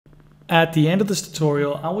At the end of this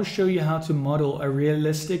tutorial, I will show you how to model a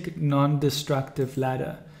realistic non-destructive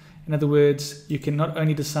ladder. In other words, you can not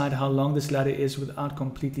only decide how long this ladder is without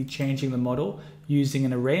completely changing the model using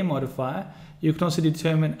an array modifier, you can also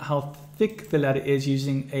determine how thick the ladder is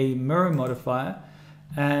using a mirror modifier,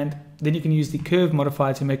 and then you can use the curve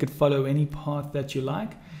modifier to make it follow any path that you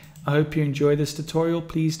like. I hope you enjoy this tutorial.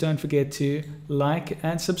 Please don't forget to like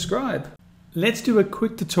and subscribe. Let's do a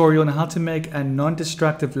quick tutorial on how to make a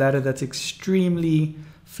non-destructive ladder that's extremely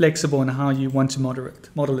flexible in how you want to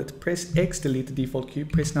model it. Press X, delete the default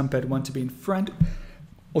cube, press numpad 1 to be in front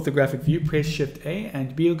orthographic view, press Shift A,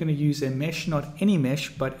 and we are going to use a mesh, not any mesh,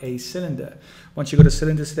 but a cylinder. Once you've got a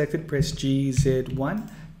cylinder selected, press GZ1.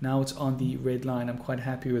 Now it's on the red line. I'm quite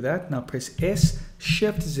happy with that. Now press S,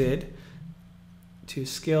 Shift Z to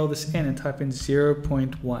scale this in and type in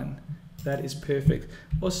 0.1. That is perfect.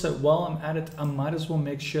 Also, while I'm at it, I might as well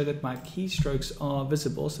make sure that my keystrokes are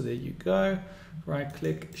visible. So there you go. Right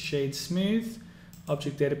click, shade smooth,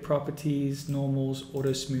 object data properties, normals,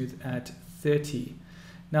 auto smooth at 30.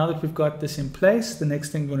 Now that we've got this in place, the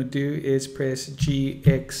next thing we want to do is press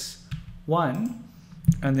GX1,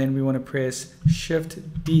 and then we want to press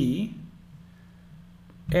Shift D,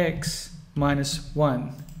 X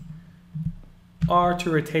 -1. R to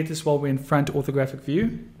rotate this while we're in front orthographic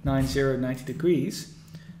view, 90 degrees.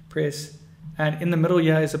 Press, and in the middle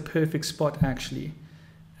here is a perfect spot actually.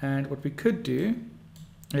 And what we could do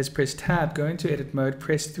is press tab, go into edit mode,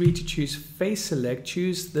 press 3 to choose face select,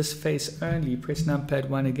 choose this face only, press numpad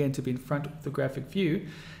 1 again to be in front orthographic view,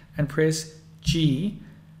 and press G,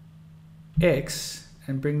 X,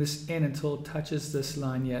 and bring this in until it touches this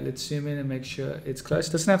line here. Let's zoom in and make sure it's close.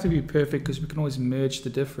 It doesn't have to be perfect because we can always merge the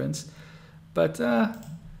difference. But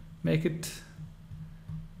make it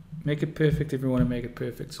perfect if you want to make it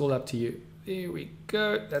perfect. It's all up to you. There we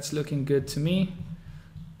go. That's looking good to me.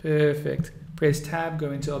 Perfect. Press tab,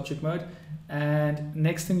 go into object mode. And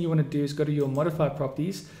next thing you want to do is go to your modifier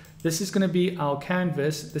properties. This is going to be our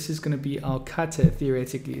canvas. This is going to be our cutter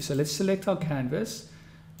theoretically. So let's select our canvas.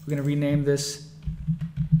 We're going to rename this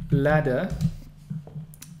ladder.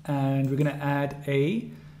 And we're going to add a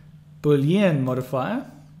Boolean modifier.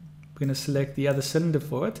 We're going to select the other cylinder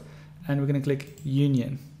for it, and we're going to click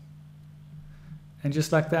union. And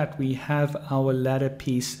just like that, we have our ladder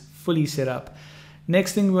piece fully set up.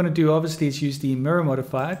 Next thing we want to do obviously is use the mirror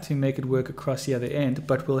modifier to make it work across the other end,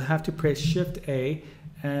 but we'll have to press Shift A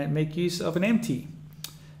and make use of an empty.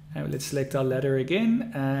 And let's select our ladder again,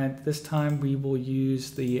 and this time we will use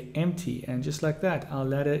the empty, and just like that, our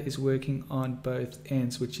ladder is working on both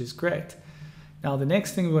ends, which is great. Now the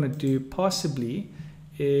next thing we want to do possibly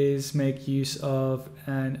is make use of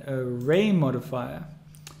an array modifier.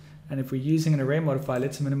 And if we're using an array modifier,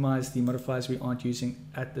 let's minimize the modifiers we aren't using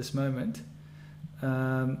at this moment. We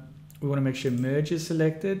want to make sure merge is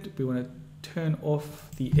selected. We want to turn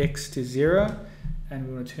off the X to 0, and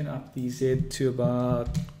we want to turn up the Z to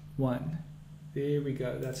about 1. There we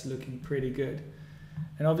go. That's looking pretty good.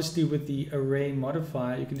 And obviously with the array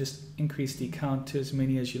modifier, you can just increase the count to as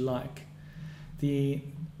many as you like.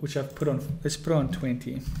 Which I've put on, let's put on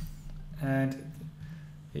 20. And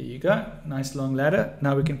there you go, nice long ladder.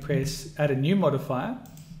 Now we can add a new modifier,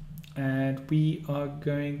 and we are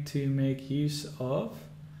going to make use of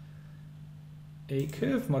a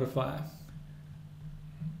curve modifier.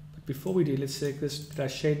 But before we do, let's select this. Did I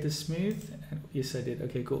shade this smooth? And yes, I did.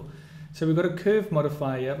 Okay, cool. So we've got a curve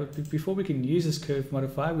modifier here, but before we can use this curve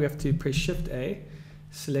modifier, we have to press Shift A,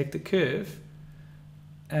 select the curve,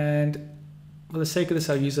 and for the sake of this,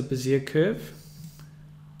 I'll use a bezier curve.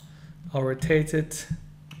 I'll rotate it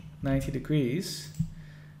 90 degrees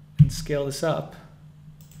and scale this up.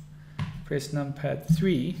 Press numpad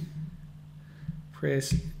 3,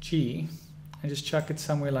 press G, and just chuck it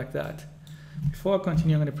somewhere like that. Before I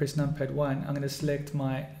continue, I'm going to press numpad 1. I'm going to select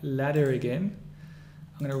my ladder again.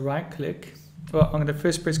 I'm going to right click. Well, I'm going to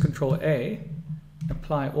first press Control A,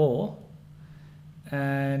 apply all,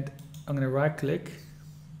 and I'm going to right click.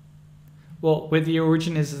 Well, where the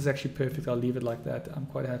origin is actually perfect. I'll leave it like that. I'm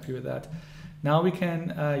quite happy with that. Now we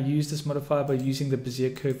can use this modifier by using the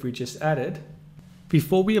bezier curve we just added.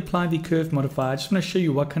 Before we apply the curve modifier, I just want to show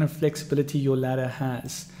you what kind of flexibility your ladder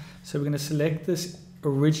has. So we're going to select this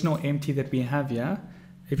original empty that we have here.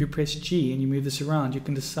 If you press G and you move this around, you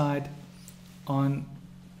can decide on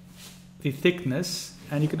the thickness,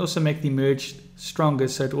 and you can also make the merge stronger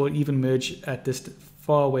so it will even merge at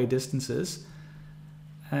far away distances.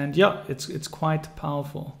 And yeah, it's quite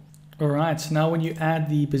powerful. All right, so now when you add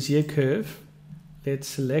the bezier curve, let's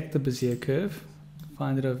select the bezier curve,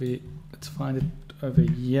 find it over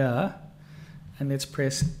here, and let's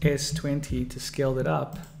press S20 to scale that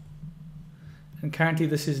up. And currently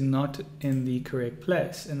this is not in the correct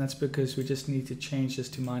place, and that's because we just need to change this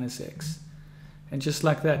to -x. And just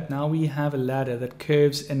like that, now we have a ladder that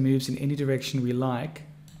curves and moves in any direction we like.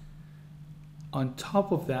 On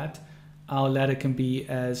top of that, our ladder can be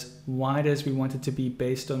as wide as we want it to be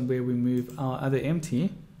based on where we move our other empty,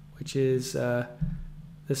 which is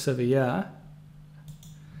this over here.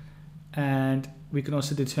 And we can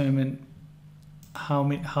also determine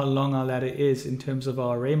how long our ladder is in terms of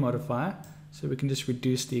our array modifier. So we can just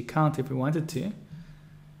reduce the count if we wanted to.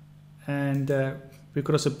 And we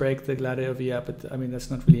could also break the ladder over here, but I mean, that's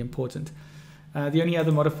not really important. The only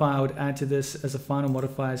other modifier I would add to this as a final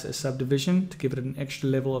modifier is a subdivision to give it an extra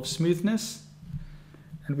level of smoothness.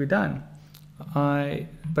 And we're done.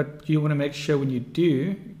 But you want to make sure when you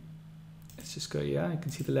do, let's just go here. You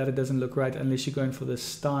can see the ladder doesn't look right unless you're going for the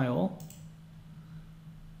style,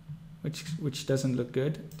 which doesn't look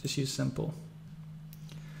good. Just use simple.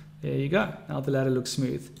 There you go. Now the ladder looks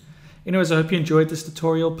smooth. Anyways, I hope you enjoyed this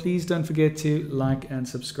tutorial. Please don't forget to like and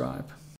subscribe.